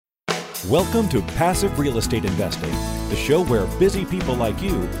Welcome to Passive Real Estate Investing, the show where busy people like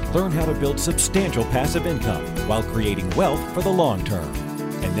you learn how to build substantial passive income while creating wealth for the long term.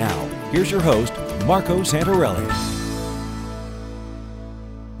 And now, here's your host, Marco Santarelli.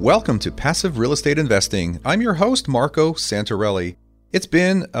 Welcome to Passive Real Estate Investing. I'm your host, Marco Santarelli. It's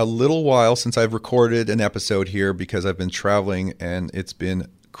been a little while since I've recorded an episode here because I've been traveling and it's been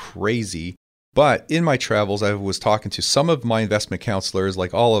crazy. But in my travels, I was talking to some of my investment counselors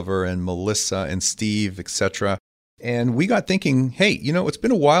like Oliver and Melissa and Steve, etc. And we got thinking, hey, it's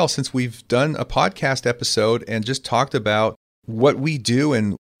been a while since we've done a podcast episode and just talked about what we do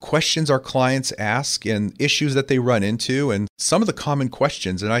and questions our clients ask and issues that they run into and some of the common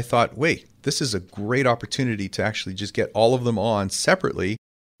questions. And I thought, wait, this is a great opportunity to actually just get all of them on separately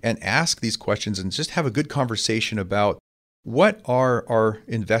and ask these questions and just have a good conversation about what are our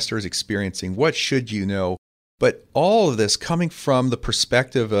investors experiencing? What should you know? But all of this coming from the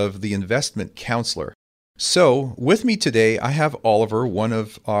perspective of the investment counselor. So with me today, I have Oliver, one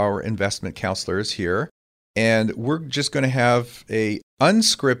of our investment counselors here, and we're just going to have a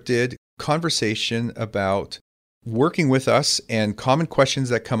unscripted conversation about working with us and common questions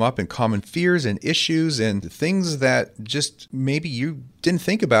that come up and common fears and issues and things that just maybe you didn't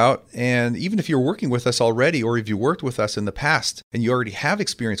think about. And even if you're working with us already, or if you worked with us in the past and you already have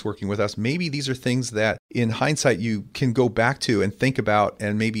experience working with us, maybe these are things that in hindsight you can go back to and think about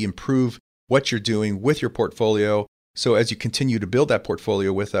and maybe improve what you're doing with your portfolio. So as you continue to build that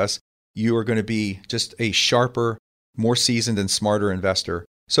portfolio with us, you are going to be just a sharper, more seasoned and smarter investor.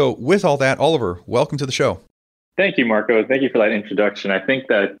 So with all that, Oliver, welcome to the show. Thank you, Marco. Thank you for that introduction. I think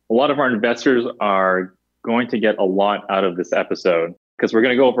that a lot of our investors are going to get a lot out of this episode because we're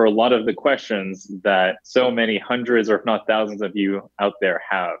going to go over a lot of the questions that so many hundreds or if not thousands of you out there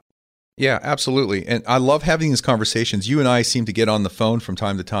have. Yeah, absolutely. And I love having these conversations. You and I seem to get on the phone from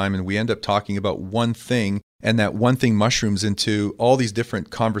time to time and we end up talking about one thing, and that one thing mushrooms into all these different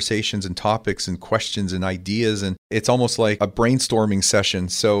conversations and topics and questions and ideas. And it's almost like a brainstorming session.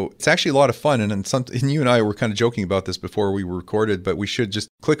 So it's actually a lot of fun. And you and I were kind of joking about this before we recorded, but we should just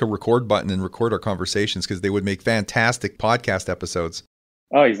click a record button and record our conversations because they would make fantastic podcast episodes.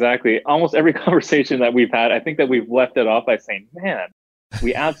 Oh, exactly. Almost every conversation that we've had, I think that we've left it off by saying, man,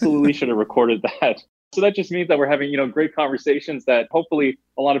 we absolutely should have recorded that. So that just means that we're having, great conversations that hopefully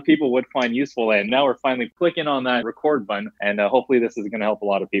a lot of people would find useful. And now we're finally clicking on that record button. And hopefully this is going to help a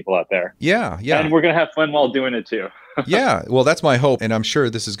lot of people out there. Yeah. And we're going to have fun while doing it too. Yeah. Well, that's my hope. And I'm sure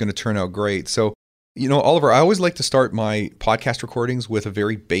this is going to turn out great. So, Oliver, I always like to start my podcast recordings with a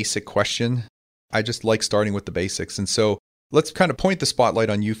very basic question. I just like starting with the basics. And so let's kind of point the spotlight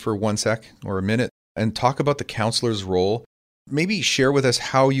on you for 1 sec or a minute and talk about the counselor's role. Maybe share with us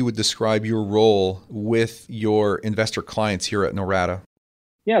how you would describe your role with your investor clients here at Norada.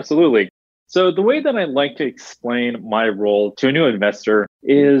 Yeah, absolutely. So the way that I like to explain my role to a new investor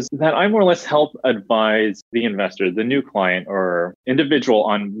is that I more or less help advise the investor, the new client or individual,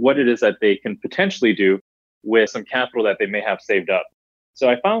 on what it is that they can potentially do with some capital that they may have saved up.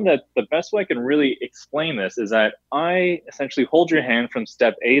 So I found that the best way I can really explain this is that I essentially hold your hand from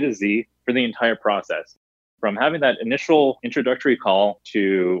step A to Z for the entire process. From having that initial introductory call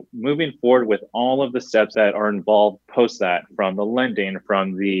to moving forward with all of the steps that are involved post that, from the lending,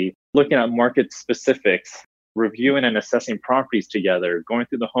 from the looking at market specifics, reviewing and assessing properties together, going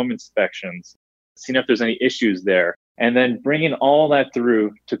through the home inspections, seeing if there's any issues there, and then bringing all that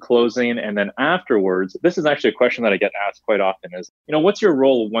through to closing. And then afterwards, this is actually a question that I get asked quite often is, what's your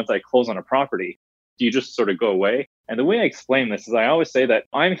role once I close on a property? Do you just sort of go away? And the way I explain this is I always say that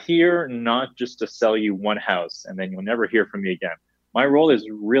I'm here not just to sell you one house and then you'll never hear from me again. My role is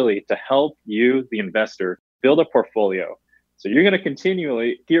really to help you, the investor, build a portfolio. So you're going to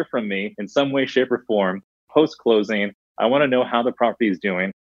continually hear from me in some way, shape, or form post-closing. I want to know how the property is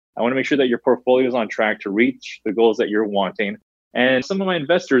doing. I want to make sure that your portfolio is on track to reach the goals that you're wanting. And some of my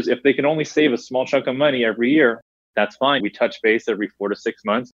investors, if they can only save a small chunk of money every year, that's fine. We touch base every 4 to 6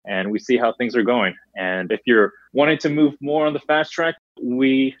 months and we see how things are going. And if you're wanting to move more on the fast track,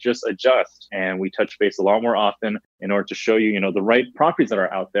 we just adjust and we touch base a lot more often in order to show you, the right properties that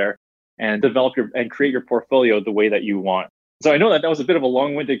are out there and develop and create your portfolio the way that you want. So I know that was a bit of a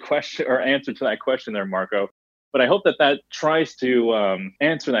long-winded question or answer to that question there, Marco, but I hope that tries to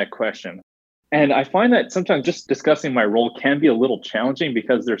answer that question. And I find that sometimes just discussing my role can be a little challenging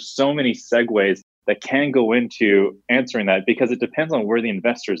because there's so many segues that can go into answering that because it depends on where the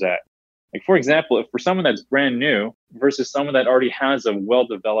investor's at. Like, for example, if for someone that's brand new versus someone that already has a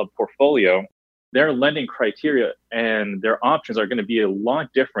well-developed portfolio, their lending criteria and their options are going to be a lot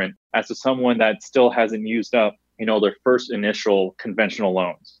different as to someone that still hasn't used up, their first initial conventional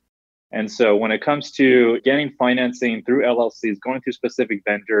loans. And so when it comes to getting financing through LLCs, going through specific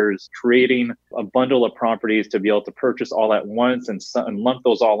vendors, creating a bundle of properties to be able to purchase all at once and lump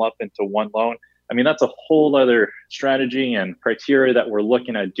those all up into one loan, I mean, that's a whole other strategy and criteria that we're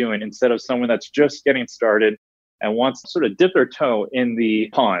looking at doing instead of someone that's just getting started and wants to sort of dip their toe in the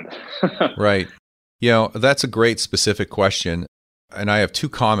pond. Right. That's a great specific question. And I have two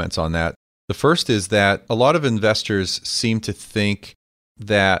comments on that. The first is that a lot of investors seem to think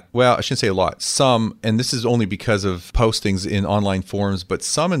that, well, I shouldn't say a lot, some, and this is only because of postings in online forums, but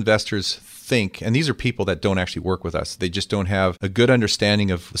some investors think, and these are people that don't actually work with us, they just don't have a good understanding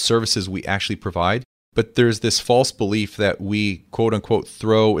of the services we actually provide. But there's this false belief that we, quote unquote,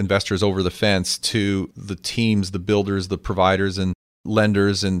 throw investors over the fence to the teams, the builders, the providers, and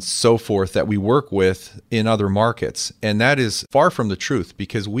lenders and so forth that we work with in other markets. And that is far from the truth,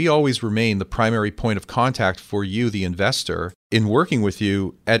 because we always remain the primary point of contact for you, the investor, in working with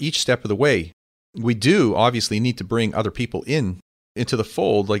you at each step of the way. We do obviously need to bring other people into the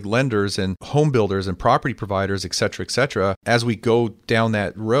fold, like lenders and home builders and property providers, et cetera, as we go down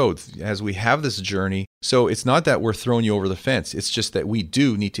that road, as we have this journey. So it's not that we're throwing you over the fence. It's just that we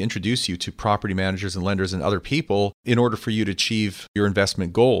do need to introduce you to property managers and lenders and other people in order for you to achieve your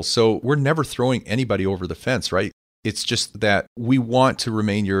investment goals. So we're never throwing anybody over the fence, right? It's just that we want to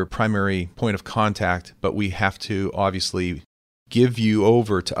remain your primary point of contact, but we have to obviously give you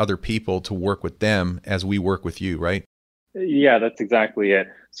over to other people to work with them as we work with you, right? Yeah, that's exactly it.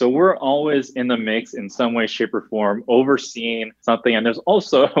 So we're always in the mix in some way, shape, or form, overseeing something. And there's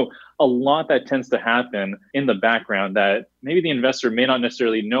also a lot that tends to happen in the background that maybe the investor may not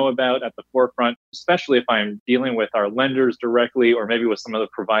necessarily know about at the forefront, especially if I'm dealing with our lenders directly or maybe with some of the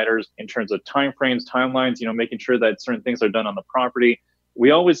providers in terms of timeframes, timelines, making sure that certain things are done on the property.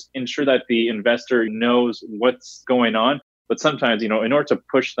 We always ensure that the investor knows what's going on. But sometimes, in order to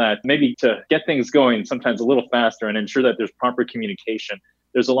push that, maybe to get things going sometimes a little faster and ensure that there's proper communication,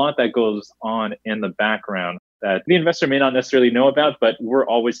 there's a lot that goes on in the background that the investor may not necessarily know about, but we're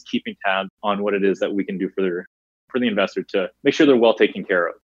always keeping tabs on what it is that we can do for the investor to make sure they're well taken care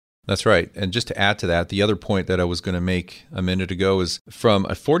of. That's right. And just to add to that, the other point that I was going to make a minute ago is from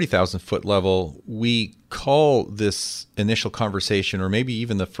a 40,000 foot level, we call this initial conversation, or maybe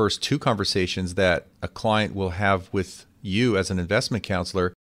even the first two conversations that a client will have with you as an investment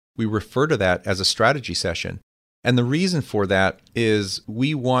counselor, we refer to that as a strategy session. And the reason for that is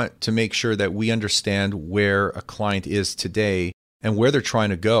we want to make sure that we understand where a client is today and where they're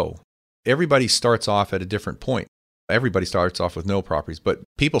trying to go. Everybody starts off at a different point. Everybody starts off with no properties, but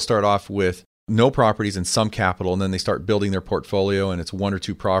people start off with no properties and some capital, and then they start building their portfolio, and it's one or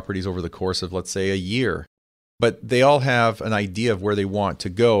two properties over the course of, let's say, a year. But they all have an idea of where they want to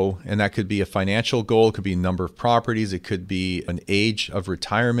go, and that could be a financial goal, it could be a number of properties, it could be an age of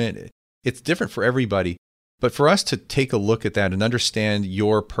retirement. It's different for everybody. But for us to take a look at that and understand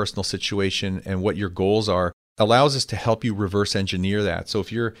your personal situation and what your goals are allows us to help you reverse engineer that. So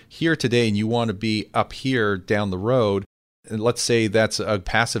if you're here today and you want to be up here down the road, and let's say that's a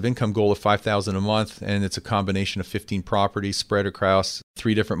passive income goal of $5,000 a month, and it's a combination of 15 properties spread across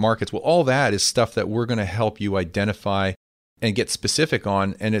 3 different markets. Well, all that is stuff that we're going to help you identify and get specific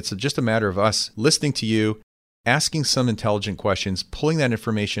on. And it's just a matter of us listening to you, asking some intelligent questions, pulling that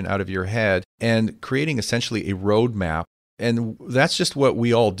information out of your head, and creating essentially a roadmap. And that's just what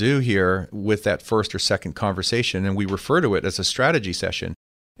we all do here with that first or second conversation. And we refer to it as a strategy session.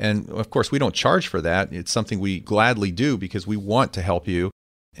 And of course, we don't charge for that. It's something we gladly do because we want to help you.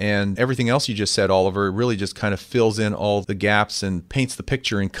 And everything else you just said, Oliver, really just kind of fills in all the gaps and paints the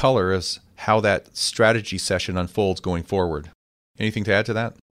picture in color as how that strategy session unfolds going forward. Anything to add to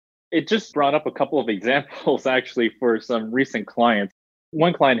that? It just brought up a couple of examples actually for some recent clients.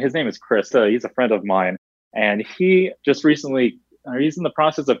 One client, his name is Chris. He's a friend of mine. And he just recently, he's in the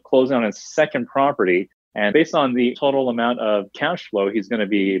process of closing on his second property. And based on the total amount of cash flow he's going to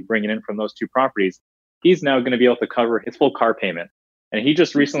be bringing in from those 2 properties, he's now going to be able to cover his full car payment. And he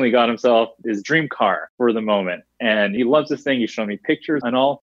just recently got himself his dream car for the moment. And he loves this thing. He's shown me pictures and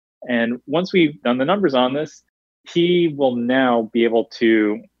all. And once we've done the numbers on this, he will now be able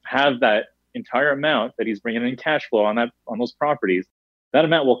to have that entire amount that he's bringing in cash flow on those properties. That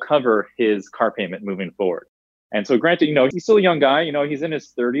amount will cover his car payment moving forward. And so granted, he's still a young guy, he's in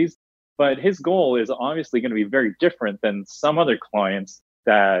his 30s. But his goal is obviously going to be very different than some other clients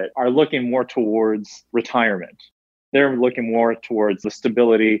that are looking more towards retirement. They're looking more towards the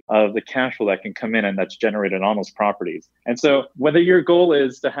stability of the cash flow that can come in and that's generated on those properties. And so whether your goal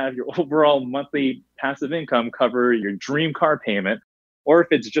is to have your overall monthly passive income cover your dream car payment, or if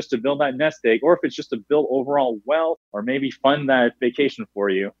it's just to build that nest egg, or if it's just to build overall wealth, or maybe fund that vacation for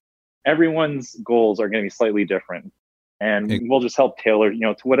you, everyone's goals are going to be slightly different. And we'll just help tailor,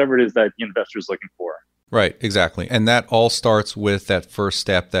 to whatever it is that the investor is looking for. Right, exactly. And that all starts with that first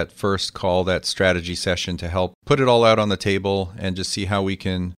step, that first call, that strategy session to help put it all out on the table and just see how we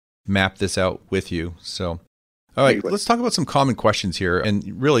can map this out with you. So, all right, let's talk about some common questions here.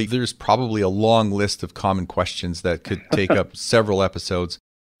 And really, there's probably a long list of common questions that could take up several episodes.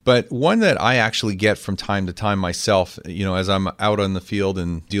 But one that I actually get from time to time myself, as I'm out on the field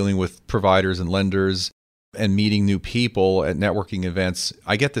and dealing with providers and lenders and meeting new people at networking events,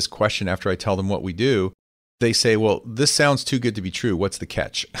 I get this question after I tell them what we do. They say, well, this sounds too good to be true. What's the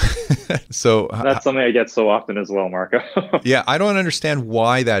catch? So that's something I get so often as well, Marco. Yeah, I don't understand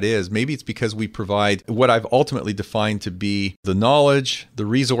why that is. Maybe it's because we provide what I've ultimately defined to be the knowledge, the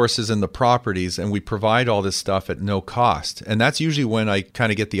resources, and the properties, and we provide all this stuff at no cost. And that's usually when I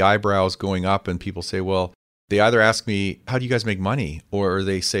kind of get the eyebrows going up and people say, well, they either ask me, how do you guys make money? Or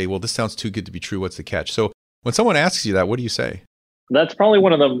they say, well, this sounds too good to be true. What's the catch? So when someone asks you that, what do you say? That's probably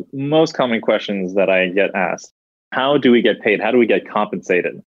one of the most common questions that I get asked. How do we get paid? How do we get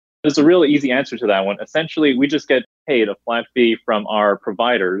compensated? There's a real easy answer to that one. Essentially, we just get paid a flat fee from our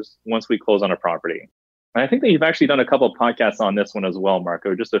providers once we close on a property. And I think that you've actually done a couple of podcasts on this one as well,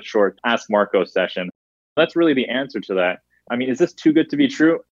 Marco, just a short Ask Marco session. That's really the answer to that. I mean, is this too good to be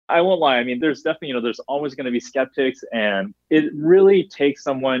true? I won't lie. I mean, there's definitely, there's always going to be skeptics, and it really takes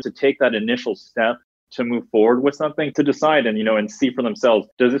someone to take that initial step to move forward with something, to decide and see for themselves,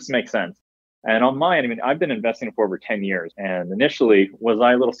 does this make sense? And on mine, I mean, I've been investing for over 10 years. And initially, was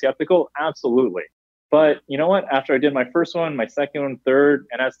I a little skeptical? Absolutely. But you know what? After I did my first one, my second one, third,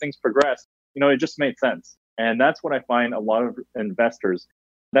 and as things progressed, it just made sense. And that's what I find a lot of investors,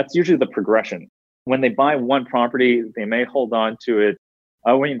 that's usually the progression. When they buy one property, they may hold on to it.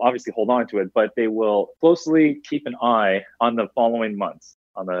 Obviously hold on to it, but they will closely keep an eye on the following months,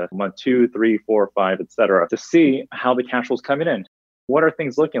 on the month 2, 3, 4, 5, etc., to see how the cash flow is coming in. What are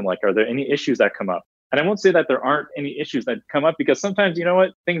things looking like? Are there any issues that come up? And I won't say that there aren't any issues that come up, because sometimes,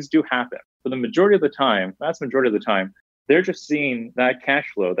 things do happen. For the majority of the time, vast majority of the time, they're just seeing that cash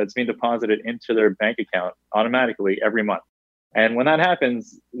flow that's being deposited into their bank account automatically every month. And when that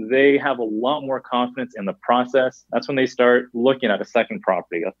happens, they have a lot more confidence in the process. That's when they start looking at a second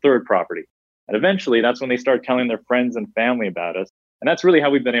property, a third property. And eventually, that's when they start telling their friends and family about us. And that's really how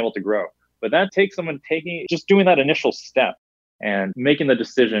we've been able to grow. But that takes someone just doing that initial step and making the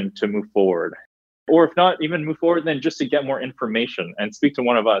decision to move forward. Or if not even move forward, then just to get more information and speak to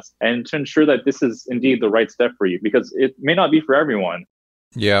one of us and to ensure that this is indeed the right step for you, because it may not be for everyone.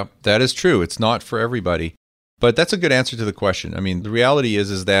 Yeah, that is true. It's not for everybody. But that's a good answer to the question. I mean, the reality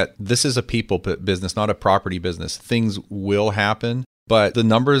is that this is a people business, not a property business. Things will happen. But the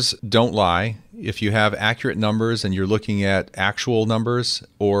numbers don't lie. If you have accurate numbers and you're looking at actual numbers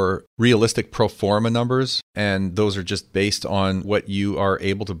or realistic pro forma numbers, and those are just based on what you are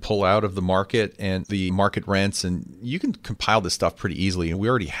able to pull out of the market and the market rents, and you can compile this stuff pretty easily, and we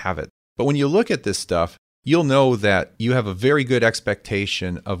already have it. But when you look at this stuff, you'll know that you have a very good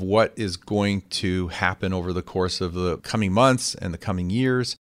expectation of what is going to happen over the course of the coming months and the coming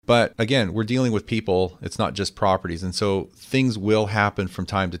years. But again, we're dealing with people. It's not just properties. And so things will happen from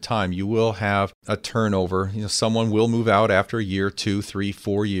time to time. You will have a turnover. Someone will move out after a year, 2, 3,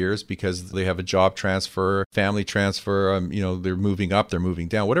 4 years because they have a job transfer, family transfer, they're moving up, they're moving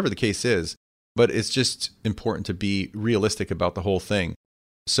down, whatever the case is. But it's just important to be realistic about the whole thing.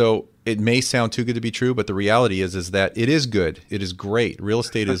 So it may sound too good to be true, but the reality is that it is good. It is great. Real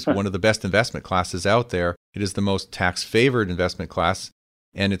estate is one of the best investment classes out there. It is the most tax-favored investment class.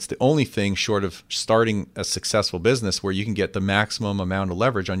 And it's the only thing short of starting a successful business where you can get the maximum amount of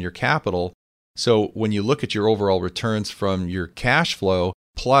leverage on your capital. So when you look at your overall returns from your cash flow,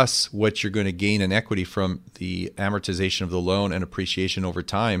 plus what you're going to gain in equity from the amortization of the loan and appreciation over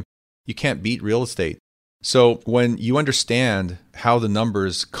time, you can't beat real estate. So when you understand how the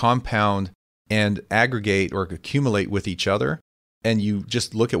numbers compound and aggregate or accumulate with each other, and you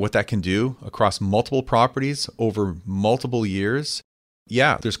just look at what that can do across multiple properties over multiple years,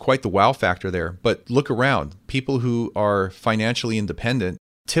 yeah, there's quite the wow factor there. But look around. People who are financially independent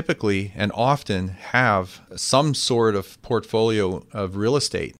typically and often have some sort of portfolio of real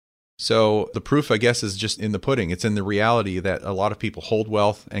estate. So the proof, I guess, is just in the pudding. It's in the reality that a lot of people hold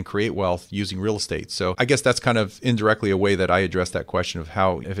wealth and create wealth using real estate. So I guess that's kind of indirectly a way that I address that question of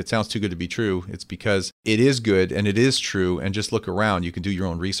how, if it sounds too good to be true, it's because it is good and it is true. And just look around. You can do your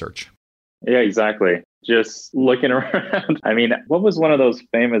own research. Yeah, exactly. Just looking around. I mean, what was one of those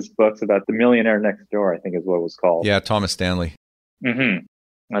famous books about the millionaire next door, I think is what it was called. Yeah, Thomas Stanley.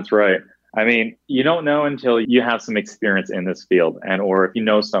 That's right. I mean, you don't know until you have some experience in this field or if you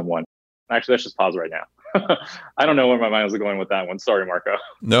know someone. Actually, let's just pause right now. I don't know where my mind was going with that one. Sorry, Marco.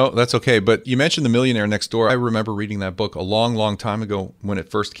 No, that's okay. But you mentioned The Millionaire Next Door. I remember reading that book a long, long time ago when it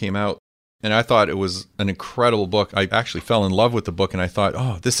first came out. And I thought it was an incredible book. I actually fell in love with the book and I thought,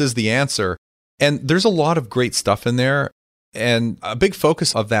 oh, this is the answer. And there's a lot of great stuff in there. And a big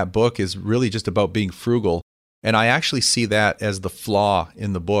focus of that book is really just about being frugal. And I actually see that as the flaw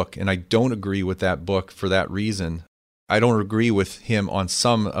in the book. And I don't agree with that book for that reason. I don't agree with him on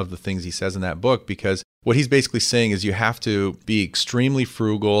some of the things he says in that book, because what he's basically saying is you have to be extremely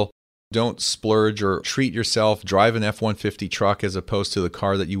frugal. Don't splurge or treat yourself. Drive an F-150 truck as opposed to the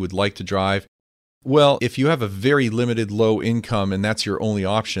car that you would like to drive. Well, if you have a very limited low income and that's your only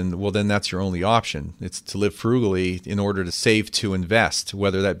option, well, then that's your only option. It's to live frugally in order to save to invest,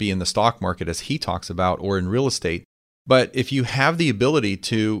 whether that be in the stock market, as he talks about, or in real estate. But if you have the ability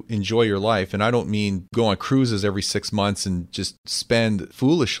to enjoy your life, and I don't mean go on cruises every 6 months and just spend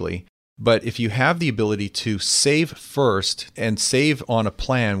foolishly, but if you have the ability to save first and save on a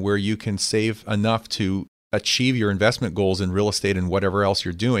plan where you can save enough to achieve your investment goals in real estate and whatever else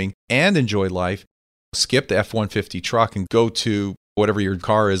you're doing and enjoy life, skip the F-150 truck and go to whatever your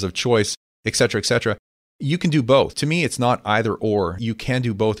car is of choice, et cetera, you can do both. To me, it's not either or. You can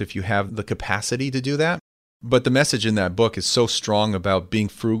do both if you have the capacity to do that. But the message in that book is so strong about being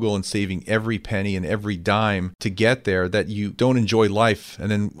frugal and saving every penny and every dime to get there that you don't enjoy life.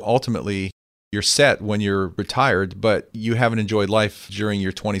 And then ultimately, you're set when you're retired, but you haven't enjoyed life during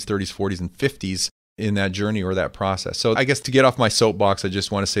your 20s, 30s, 40s, and 50s in that journey or that process. So I guess to get off my soapbox, I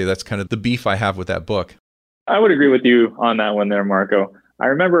just want to say that's kind of the beef I have with that book. I would agree with you on that one there, Marco. I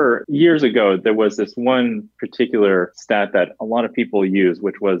remember years ago, there was this one particular stat that a lot of people use,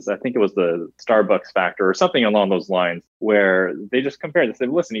 which was, I think it was the Starbucks factor or something along those lines, where they just compared. They said,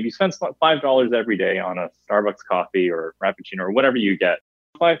 listen, if you spend $5 every day on a Starbucks coffee or Frappuccino or whatever you get,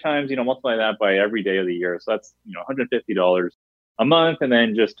 5 times, multiply that by every day of the year. So that's, $150 a month, and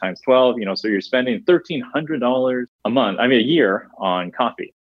then just times 12, so you're spending $1,300 a year on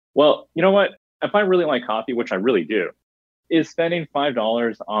coffee. Well, you know what? If I really like coffee, which I really do, is spending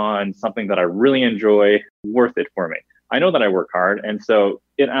 $5 on something that I really enjoy worth it for me? I know that I work hard, and so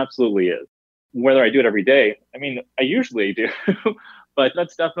it absolutely is. Whether I do it every day, I usually do, but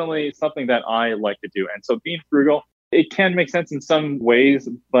that's definitely something that I like to do. And so being frugal, it can make sense in some ways,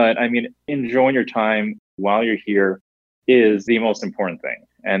 but enjoying your time while you're here is the most important thing.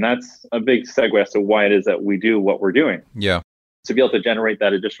 And that's a big segue as to why it is that we do what we're doing. Yeah. To be able to generate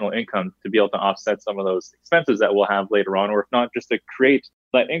that additional income, to be able to offset some of those expenses that we'll have later on, or if not, just to create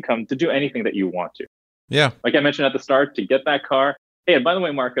that income to do anything that you want to. Yeah. Like I mentioned at the start, to get that car. Hey, and by the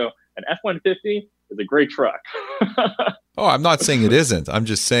way, Marco, an F-150 is a great truck. Oh, I'm not saying it isn't. I'm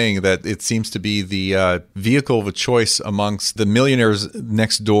just saying that it seems to be the vehicle of a choice amongst the millionaires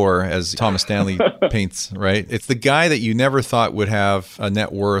next door, as Thomas Stanley paints, right? It's the guy that you never thought would have a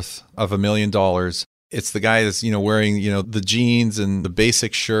net worth of $1 million. It's the guy that's, wearing, the jeans and the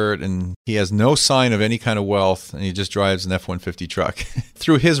basic shirt, and he has no sign of any kind of wealth, and he just drives an F-150 truck.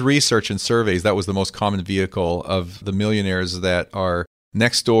 Through his research and surveys, that was the most common vehicle of the millionaires that are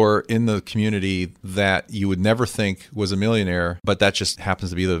next door in the community that you would never think was a millionaire, but that just happens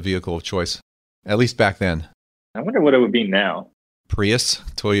to be the vehicle of choice, at least back then. I wonder what it would be now. Prius,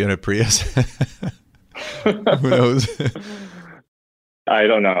 Toyota Prius. Who knows? I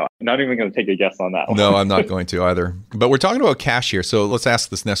don't know. I'm not even going to take a guess on that one. No, I'm not going to either. But we're talking about cash here. So let's ask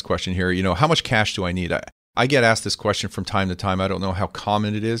this next question here. How much cash do I need? I get asked this question from time to time. I don't know how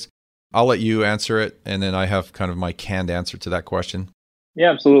common it is. I'll let you answer it, and then I have kind of my canned answer to that question. Yeah,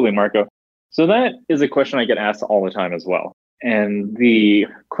 absolutely, Marco. So that is a question I get asked all the time as well. And the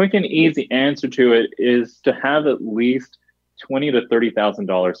quick and easy answer to it is to have at least $20,000 to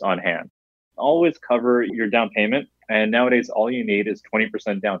 $30,000 on hand. Always cover your down payment. And nowadays, all you need is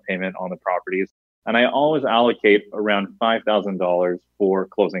 20% down payment on the properties. And I always allocate around $5,000 for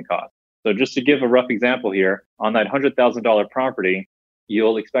closing costs. So just to give a rough example here, on that $100,000 property,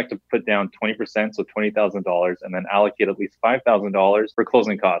 you'll expect to put down 20%, so $20,000, and then allocate at least $5,000 for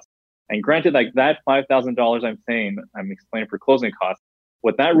closing costs. And granted, like that $5,000 I'm explaining for closing costs,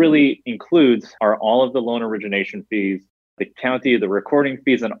 what that really includes are all of the loan origination fees, the county, the recording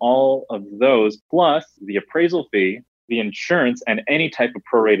fees, and all of those, plus the appraisal fee, the insurance, and any type of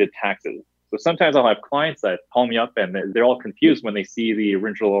prorated taxes. So sometimes I'll have clients that call me up and they're all confused when they see the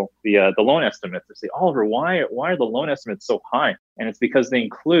loan estimates. They say, Oliver, why are the loan estimates so high? And it's because they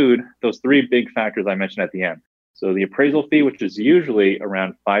include those 3 big factors I mentioned at the end. So the appraisal fee, which is usually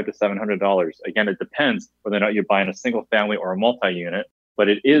around $500 to $700. Again, it depends whether or not you're buying a single family or a multi-unit, but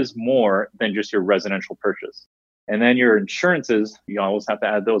it is more than just your residential purchase. And then your insurances, you always have to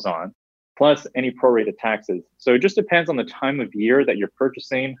add those on. plus any prorated taxes. So it just depends on the time of year that you're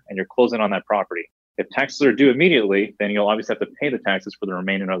purchasing and you're closing on that property. If taxes are due immediately, then you'll obviously have to pay the taxes for the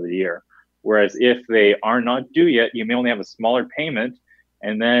remaining of the year. Whereas if they are not due yet, you may only have a smaller payment.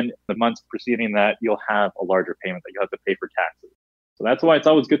 And then the months preceding that, you'll have a larger payment that you'll have to pay for taxes. So that's why it's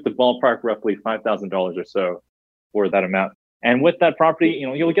always good to ballpark roughly $5,000 or so for that amount. And with that property,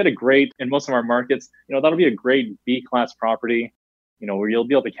 you'll get a grade in most of our markets. That'll be a grade B class property, where you'll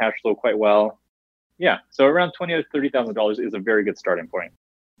be able to cash flow quite well. Yeah. So around $20,000 to $30,000 is a very good starting point.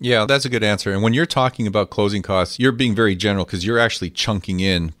 Yeah, that's a good answer. And when you're talking about closing costs, you're being very general because you're actually chunking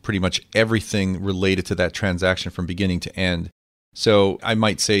in pretty much everything related to that transaction from beginning to end. So I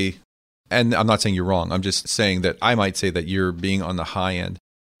might say, and I'm not saying you're wrong, I'm just saying that I might say that you're being on the high end.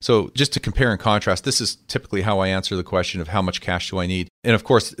 So just to compare and contrast, this is typically how I answer the question of how much cash do I need? And of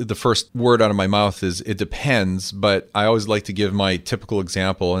course, the first word out of my mouth is it depends, but I always like to give my typical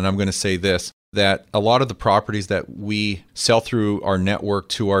example, and I'm going to say this, that a lot of the properties that we sell through our network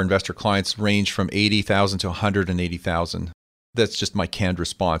to our investor clients range from $80,000 to $180,000. That's just my canned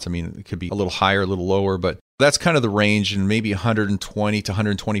response. I mean, it could be a little higher, a little lower, but that's kind of the range, and maybe $120,000 to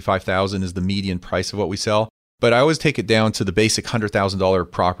 $125,000 is the median price of what we sell. But I always take it down to the basic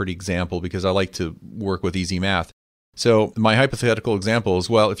 $100,000 property example because I like to work with easy math. So my hypothetical example is,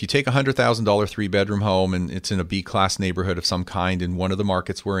 well, if you take a $100,000 3-bedroom home and it's in a B-class neighborhood of some kind in one of the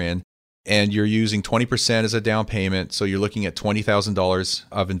markets we're in, and you're using 20% as a down payment, so you're looking at $20,000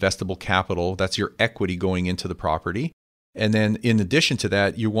 of investable capital. That's your equity going into the property. And then in addition to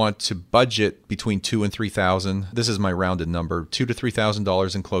that, you want to budget between $2,000 and $3,000. This is my rounded number, $2,000 to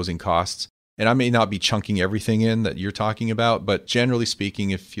 $3,000 in closing costs. And I may not be chunking everything in that you're talking about, but generally speaking,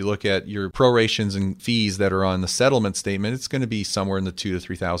 if you look at your prorations and fees that are on the settlement statement, it's going to be somewhere in the $2,000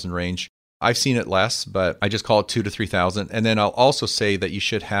 to $3,000 range. I've seen it less, but I just call it $2,000 to $3,000. And then I'll also say that you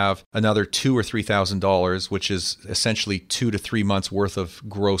should have another $2,000 or $3,000, which is essentially 2 to 3 months worth of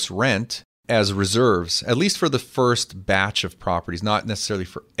gross rent as reserves, at least for the first batch of properties, not necessarily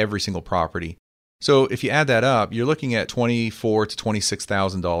for every single property. So if you add that up, you're looking at $24,000 to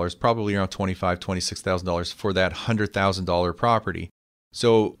 $26,000, probably around $25,000, $26,000 for that $100,000 property.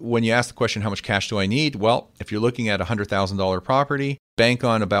 So when you ask the question, how much cash do I need? Well, if you're looking at a $100,000 property, bank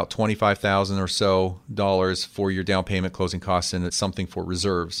on about $25,000 or so for your down payment, closing costs, and it's something for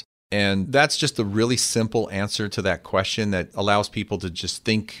reserves. And that's just a really simple answer to that question that allows people to just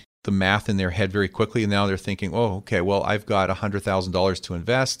think the math in their head very quickly. And now they're thinking, oh, okay, well, I've got $100,000 to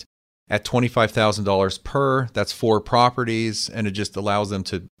invest. At $25,000 per, that's 4 properties, and it just allows them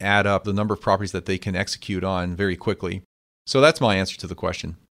to add up the number of properties that they can execute on very quickly. So that's my answer to the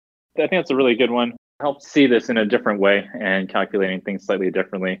question. I think that's a really good one. Helps see this in a different way and calculating things slightly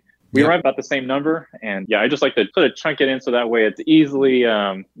differently. We arrive at the same number, and I just like to sort of chunk it in so that way it's easily,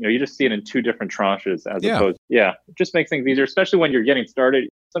 you just see it in 2 different tranches as opposed. It just makes things easier, especially when you're getting started.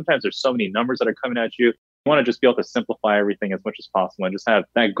 Sometimes there's so many numbers that are coming at you. You want to just be able to simplify everything as much as possible and just have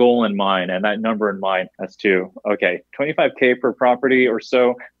that goal in mind and that number in mind as to, okay, $25K per property or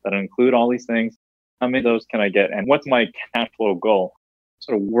so, that'll include all these things. How many of those can I get? And what's my cash flow goal?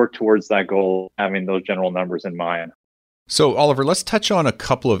 Sort of work towards that goal, having those general numbers in mind. So, Oliver, let's touch on a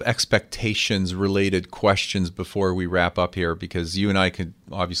couple of expectations related questions before we wrap up here, because you and I could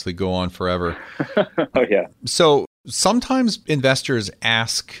obviously go on forever. Oh, yeah. So sometimes investors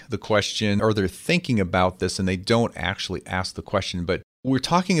ask the question, or they're thinking about this and they don't actually ask the question, but we're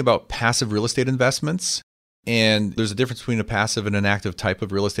talking about passive real estate investments. And there's a difference between a passive and an active type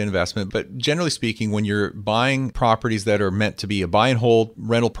of real estate investment. But generally speaking, when you're buying properties that are meant to be a buy and hold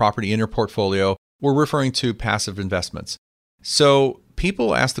rental property in your portfolio, we're referring to passive investments. So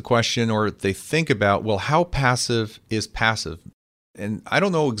people ask the question, or they think about, well, how passive is passive? And I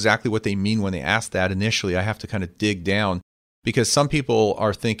don't know exactly what they mean when they ask that initially. I have to kind of dig down, because some people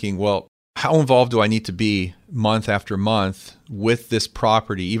are thinking, well, how involved do I need to be month after month with this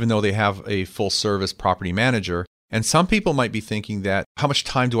property, even though they have a full service property manager? And some people might be thinking that, how much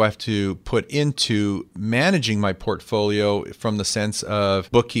time do I have to put into managing my portfolio from the sense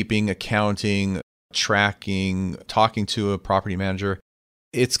of bookkeeping, accounting, tracking, talking to a property manager?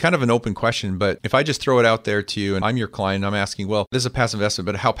 It's kind of an open question, but if I just throw it out there to you and I'm your client, I'm asking, well, this is a passive investment,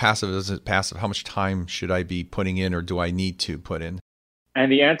 but how passive is it passive? How much time should I be putting in, or do I need to put in?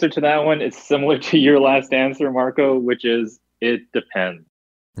 And the answer to that one is similar to your last answer, Marco, which is it depends.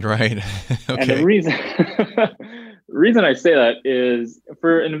 Right. Okay. And the reason I say that is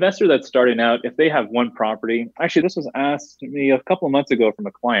for an investor that's starting out, if they have one property, actually, this was asked me a couple of months ago from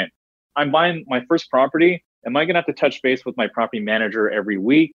a client. I'm buying my first property. Am I going to have to touch base with my property manager every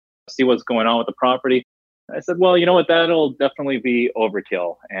week, see what's going on with the property? I said, well, you know what? That'll definitely be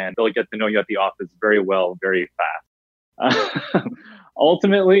overkill, and they'll get to know you at the office very well, very fast.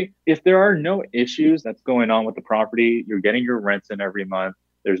 Ultimately, if there are no issues that's going on with the property, you're getting your rents in every month,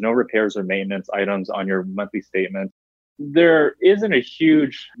 there's no repairs or maintenance items on your monthly statement, there isn't a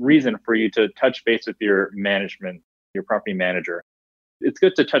huge reason for you to touch base with your management, your property manager. It's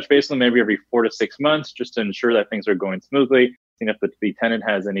good to touch base with them maybe every 4 to 6 months just to ensure that things are going smoothly, seeing if the tenant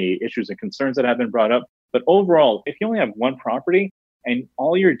has any issues and concerns that have been brought up. But overall, if you only have one property and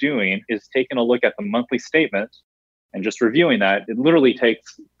all you're doing is taking a look at the monthly statement and just reviewing that, it literally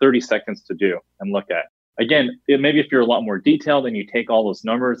takes 30 seconds to do and look at. Again, maybe if you're a lot more detailed and you take all those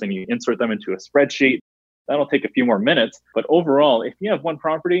numbers and you insert them into a spreadsheet, that'll take a few more minutes. But overall, if you have one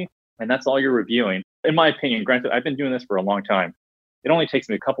property and that's all you're reviewing, in my opinion, granted, I've been doing this for a long time, it only takes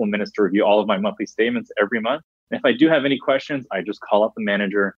me a couple of minutes to review all of my monthly statements every month. And if I do have any questions, I just call up the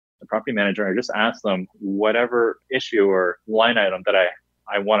manager, the property manager, I just ask them whatever issue or line item that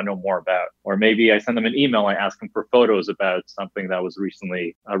I want to know more about. Or maybe I send them an email, I ask them for photos about something that was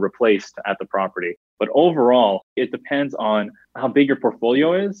recently replaced at the property. But overall, it depends on how big your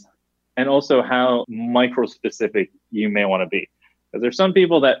portfolio is and also how micro-specific you may want to be. Because there's some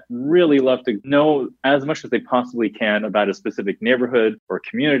people that really love to know as much as they possibly can about a specific neighborhood or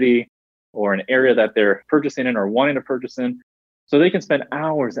community or an area that they're purchasing in or wanting to purchase in. So they can spend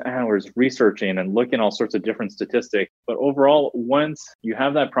hours and hours researching and looking at all sorts of different statistics. But overall, once you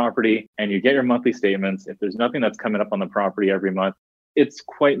have that property and you get your monthly statements, if there's nothing that's coming up on the property every month, it's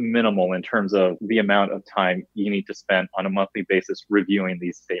quite minimal in terms of the amount of time you need to spend on a monthly basis reviewing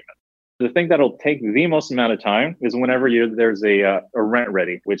these statements. The thing that'll take the most amount of time is whenever there's a rent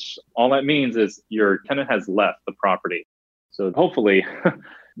ready, which all that means is your tenant has left the property. So hopefully,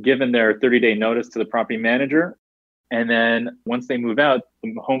 given their 30-day notice to the property manager, and then once they move out,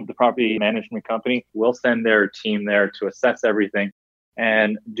 the property management company will send their team there to assess everything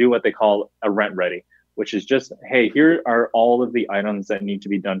and do what they call a rent ready, which is just, hey, here are all of the items that need to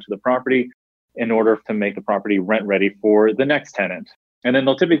be done to the property in order to make the property rent ready for the next tenant. And then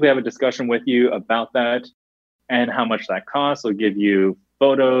they'll typically have a discussion with you about that and how much that costs. They'll give you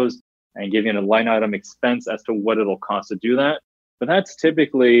photos and give you a line item expense as to what it'll cost to do that. But that's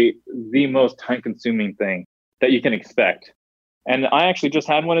typically the most time-consuming thing that you can expect. And I actually just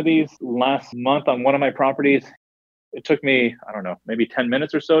had one of these last month on one of my properties. It took me, I don't know, maybe 10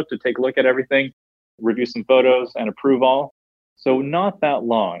 minutes or so to take a look at everything, review some photos, and approve all. So not that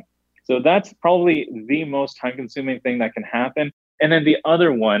long. So that's probably the most time-consuming thing that can happen. And then the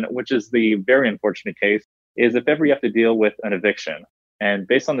other one, which is the very unfortunate case, is if ever you have to deal with an eviction. And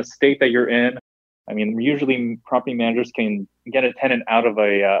based on the state that you're in, I mean, usually property managers can get a tenant out of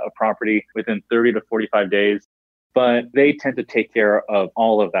a property within 30 to 45 days, but they tend to take care of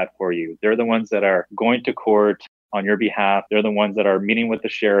all of that for you. They're the ones that are going to court on your behalf. They're the ones that are meeting with the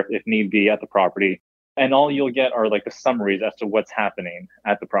sheriff if need be at the property. And all you'll get are like the summaries as to what's happening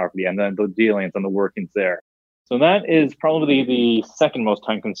at the property and then the dealings and the workings there. So that is probably the second most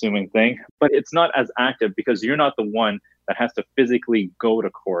time consuming thing, but it's not as active because you're not the one that has to physically go to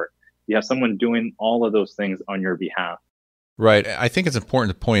court. You have someone doing all of those things on your behalf. Right. I think it's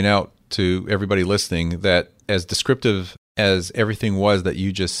important to point out to everybody listening that as descriptive as everything was that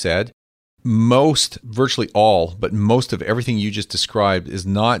you just said, virtually all, but most of everything you just described is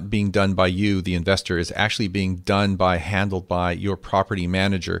not being done by you, the investor, is actually being handled by your property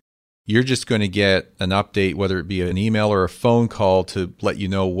manager. You're just going to get an update, whether it be an email or a phone call to let you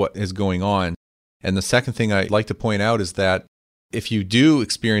know what is going on. And the second thing I'd like to point out is that if you do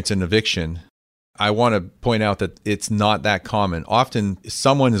experience an eviction, I want to point out that it's not that common. Often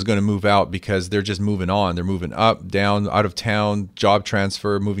someone is going to move out because they're just moving on. They're moving up, down, out of town, job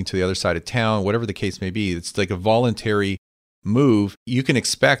transfer, moving to the other side of town, whatever the case may be. It's like a voluntary move. You can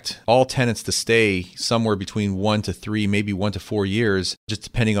expect all tenants to stay somewhere between 1 to 3, maybe 1 to 4 years, just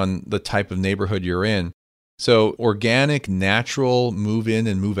depending on the type of neighborhood you're in. So organic, natural move in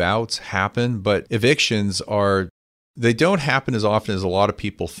and move outs happen, but evictions they don't happen as often as a lot of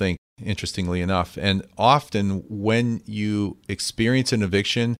people think, interestingly enough. And often when you experience an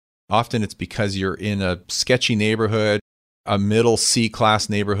eviction, often it's because you're in a sketchy neighborhood, a middle C-class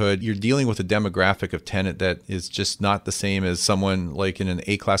neighborhood. You're dealing with a demographic of tenant that is just not the same as someone like in an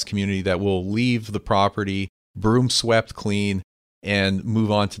A-class community that will leave the property, broom swept clean, and move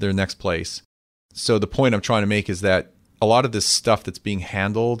on to their next place. So the point I'm trying to make is that a lot of this stuff that's being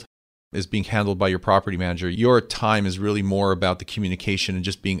handled is being handled by your property manager. Your time is really more about the communication and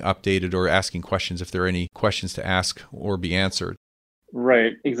just being updated or asking questions if there are any questions to ask or be answered.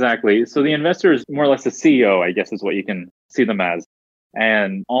 Right, exactly. So the investor is more or less the CEO, I guess is what you can see them as.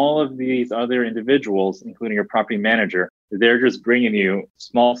 And all of these other individuals, including your property manager, they're just bringing you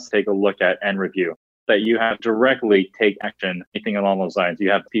small to take a look at and review that you have directly take action, anything along those lines.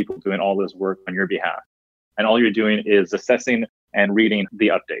 You have people doing all this work on your behalf. And all you're doing is assessing and reading the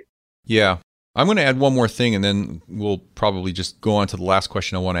update. Yeah. I'm going to add one more thing, and then we'll probably just go on to the last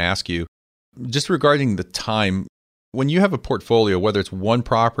question I want to ask you. Just regarding the time, when you have a portfolio, whether it's one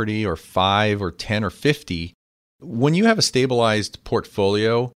property or 5 or 10 or 50, when you have a stabilized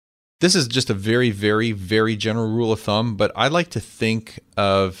portfolio, this is just a very, very, very general rule of thumb, but I like to think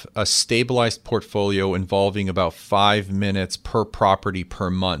of a stabilized portfolio involving about 5 minutes per property per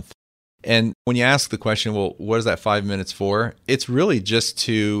month. And when you ask the question, well, what is that 5 minutes for? It's really just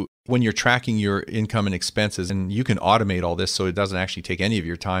to, when you're tracking your income and expenses, and you can automate all this so it doesn't actually take any of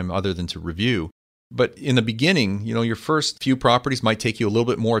your time other than to review. But in the beginning, your first few properties might take you a little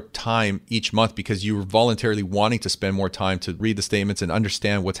bit more time each month because you're voluntarily wanting to spend more time to read the statements and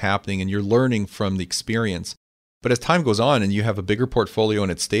understand what's happening, and you're learning from the experience. But as time goes on and you have a bigger portfolio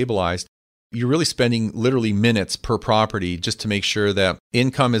and it's stabilized, you're really spending literally minutes per property just to make sure that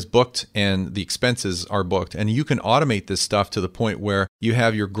income is booked and the expenses are booked. And you can automate this stuff to the point where you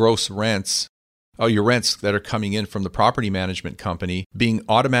have your gross rents, your rents that are coming in from the property management company being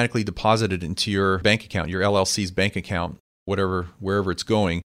automatically deposited into your bank account, your LLC's bank account, wherever it's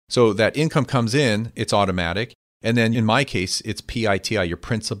going. So that income comes in, it's automatic. And then in my case, it's PITI, your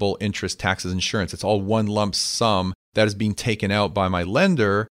principal, interest, taxes, insurance. It's all one lump sum that is being taken out by my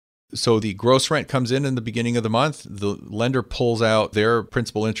lender. So the gross rent comes in the beginning of the month. The lender pulls out their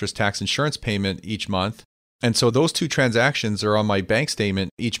principal, interest, tax, insurance payment each month. And so those two transactions are on my bank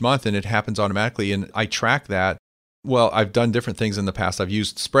statement each month, and it happens automatically. And I track that. Well, I've done different things in the past. I've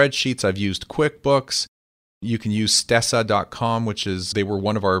used spreadsheets. I've used QuickBooks. You can use Stessa.com, they were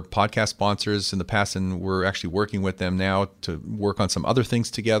one of our podcast sponsors in the past, and we're actually working with them now to work on some other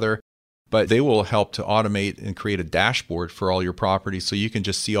things together. But they will help to automate and create a dashboard for all your properties so you can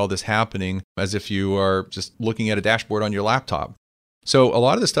just see all this happening as if you are just looking at a dashboard on your laptop. So a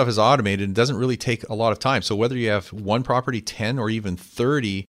lot of this stuff is automated and doesn't really take a lot of time. So whether you have one property, 10 or even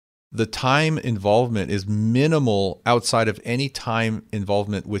 30, the time involvement is minimal outside of any time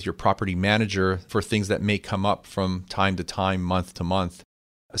involvement with your property manager for things that may come up from time to time, month to month.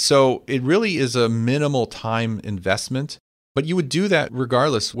 So it really is a minimal time investment. But you would do that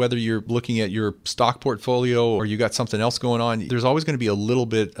regardless, whether you're looking at your stock portfolio or you got something else going on. There's always going to be a little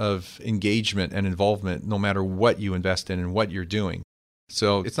bit of engagement and involvement no matter what you invest in and what you're doing.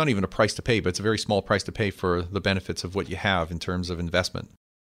 So it's not even a price to pay, but it's a very small price to pay for the benefits of what you have in terms of investment.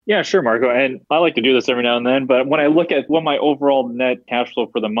 Yeah, sure, Marco. And I like to do this every now and then. But when I look at what my overall net cash flow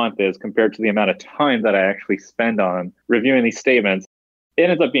for the month is compared to the amount of time that I actually spend on reviewing these statements, it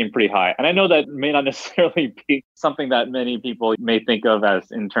ends up being pretty high. And I know that may not necessarily be something that many people may think of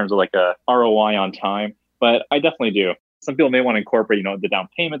as in terms of like a ROI on time, but I definitely do. Some people may want to incorporate, the down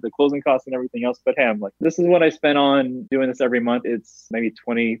payment, the closing costs and everything else. But hey, I'm like, this is what I spend on doing this every month. It's maybe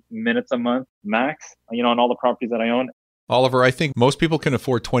 20 minutes a month max, on all the properties that I own. Oliver, I think most people can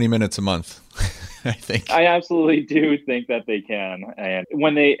afford 20 minutes a month. I think. I absolutely do think that they can. And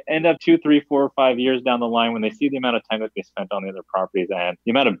when they end up 2, 3, 4, 5 years down the line, when they see the amount of time that they spent on the other properties and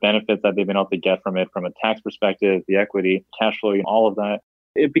the amount of benefits that they've been able to get from it, from a tax perspective, the equity, cash flow, all of that,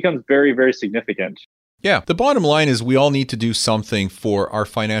 it becomes very, very significant. Yeah. The bottom line is we all need to do something for our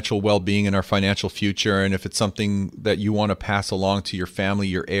financial well-being and our financial future. And if it's something that you want to pass along to your family,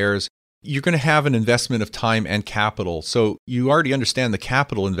 your heirs, you're going to have an investment of time and capital. So you already understand the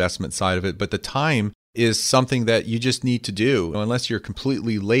capital investment side of it, but the time is something that you just need to do. Unless you're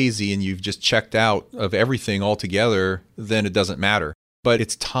completely lazy and you've just checked out of everything altogether, then it doesn't matter. But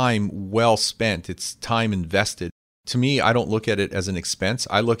it's time well spent. It's time invested. To me, I don't look at it as an expense.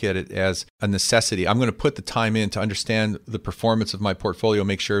 I look at it as a necessity. I'm going to put the time in to understand the performance of my portfolio,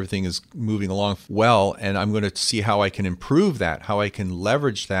 make sure everything is moving along well, and I'm going to see how I can improve that, how I can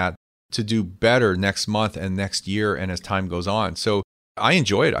leverage that to do better next month and next year and as time goes on. So I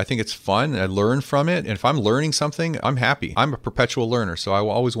enjoy it. I think it's fun. I learn from it. And if I'm learning something, I'm happy. I'm a perpetual learner. So I will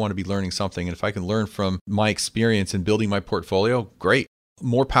always want to be learning something. And if I can learn from my experience in building my portfolio, great.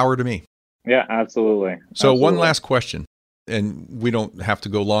 More power to me. Yeah, absolutely. So one last question, and we don't have to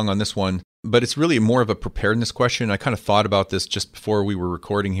go long on this one, but it's really more of a preparedness question. I kind of thought about this just before we were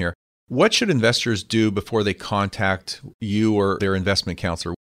recording here. What should investors do before they contact you or their investment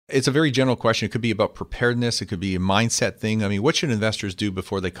counselor? It's a very general question. It could be about preparedness. It could be a mindset thing. I mean, what should investors do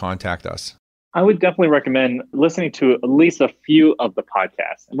before they contact us? I would definitely recommend listening to at least a few of the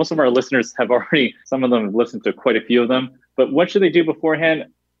podcasts. And most of our listeners have already, some of them have listened to quite a few of them. But what should they do beforehand?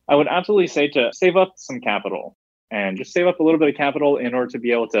 I would absolutely say to save up some capital. and just save up a little bit of capital in order to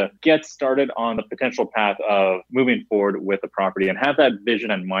be able to get started on the potential path of moving forward with the property and have that vision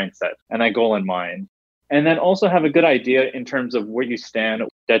and mindset and that goal in mind. And then also have a good idea in terms of where you stand,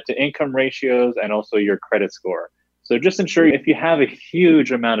 debt to income ratios, and also your credit score. So just ensure if you have a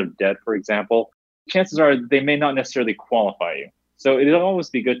huge amount of debt, for example, chances are they may not necessarily qualify you. So it'll always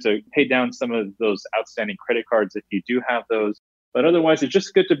be good to pay down some of those outstanding credit cards if you do have those. But otherwise, it's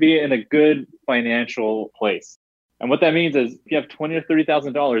just good to be in a good financial place. And what that means is if you have $20,000 or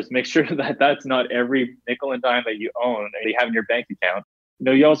 $30,000, make sure that that's not every nickel and dime that you own and you have in your bank account.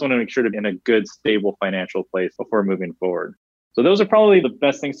 You also want to make sure to be in a good, stable financial place before moving forward. So those are probably the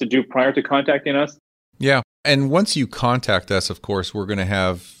best things to do prior to contacting us. Yeah. And once you contact us, of course, we're going to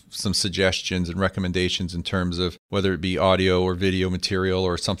have some suggestions and recommendations in terms of whether it be audio or video material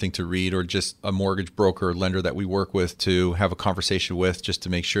or something to read or just a mortgage broker or lender that we work with to have a conversation with just to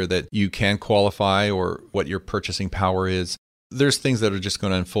make sure that you can qualify or what your purchasing power is. There's things that are just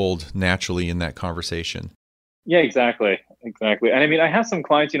going to unfold naturally in that conversation. Yeah, exactly. And I mean, I have some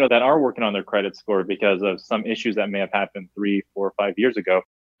clients, that are working on their credit score because of some issues that may have happened 3, 4, 5 years ago.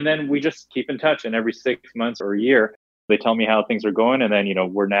 And then we just keep in touch. And every 6 months or a year, they tell me how things are going. And then,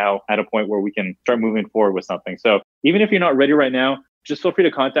 we're now at a point where we can start moving forward with something. So even if you're not ready right now, just feel free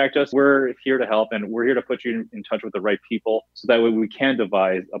to contact us. We're here to help and we're here to put you in touch with the right people. So that way we can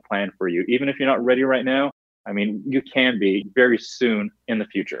devise a plan for you. Even if you're not ready right now, I mean, you can be very soon in the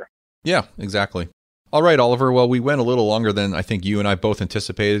future. Yeah, exactly. All right, Oliver. Well, we went a little longer than I think you and I both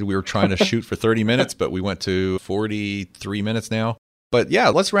anticipated. We were trying to shoot for 30 minutes, but we went to 43 minutes now. But yeah,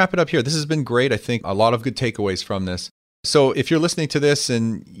 let's wrap it up here. This has been great. I think a lot of good takeaways from this. So if you're listening to this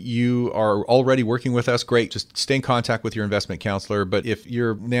and you are already working with us, great. Just stay in contact with your investment counselor. But if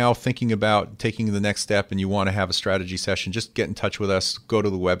you're now thinking about taking the next step and you want to have a strategy session, just get in touch with us. Go to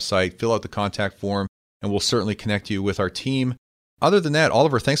the website, fill out the contact form, and we'll certainly connect you with our team. Other than that,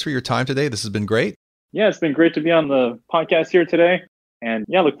 Oliver, thanks for your time today. This has been great. Yeah, it's been great to be on the podcast here today. And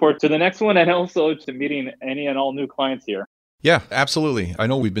yeah, look forward to the next one and also to meeting any and all new clients here. Yeah, absolutely. I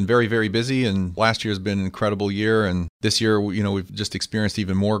know we've been very, very busy and last year has been an incredible year. And this year, we've just experienced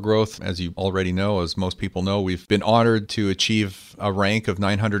even more growth. As you already know, as most people know, we've been honored to achieve a rank of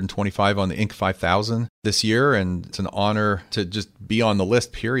 925 on the Inc. 5000 this year. And it's an honor to just be on the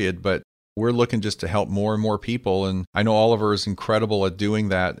list, period. But we're looking just to help more and more people. And I know Oliver is incredible at doing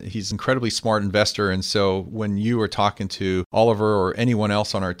that. He's an incredibly smart investor. And so when you are talking to Oliver or anyone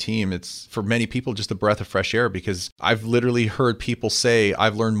else on our team, it's for many people just a breath of fresh air because I've literally heard people say,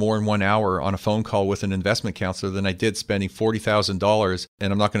 I've learned more in 1 hour on a phone call with an investment counselor than I did spending $40,000.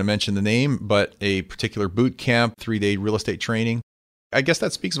 And I'm not going to mention the name, but a particular boot camp, 3-day real estate training. I guess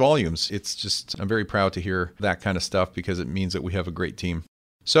that speaks volumes. It's just, I'm very proud to hear that kind of stuff because it means that we have a great team.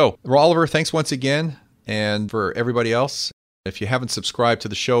 So, Oliver, thanks once again. And for everybody else, if you haven't subscribed to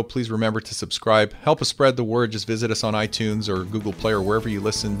the show, please remember to subscribe. Help us spread the word. Just visit us on iTunes or Google Play or wherever you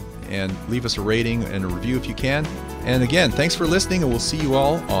listen and leave us a rating and a review if you can. And again, thanks for listening, and we'll see you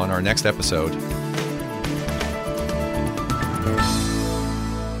all on our next episode.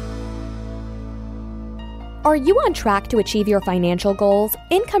 Are you on track to achieve your financial goals?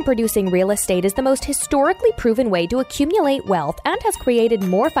 Income-producing real estate is the most historically proven way to accumulate wealth and has created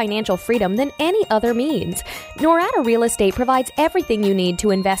more financial freedom than any other means. Norada Real Estate provides everything you need to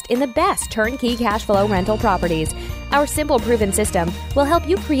invest in the best turnkey cash flow rental properties. Our simple, proven system will help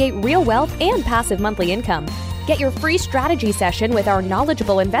you create real wealth and passive monthly income. Get your free strategy session with our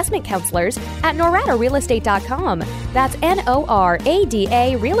knowledgeable investment counselors at noradarealestate.com. That's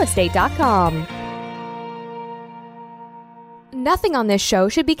NORADA realestate.com. Nothing on this show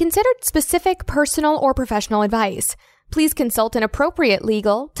should be considered specific, personal, or professional advice. Please consult an appropriate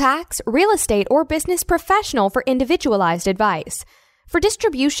legal, tax, real estate, or business professional for individualized advice. For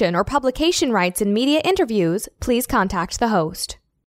distribution or publication rights in media interviews, please contact the host.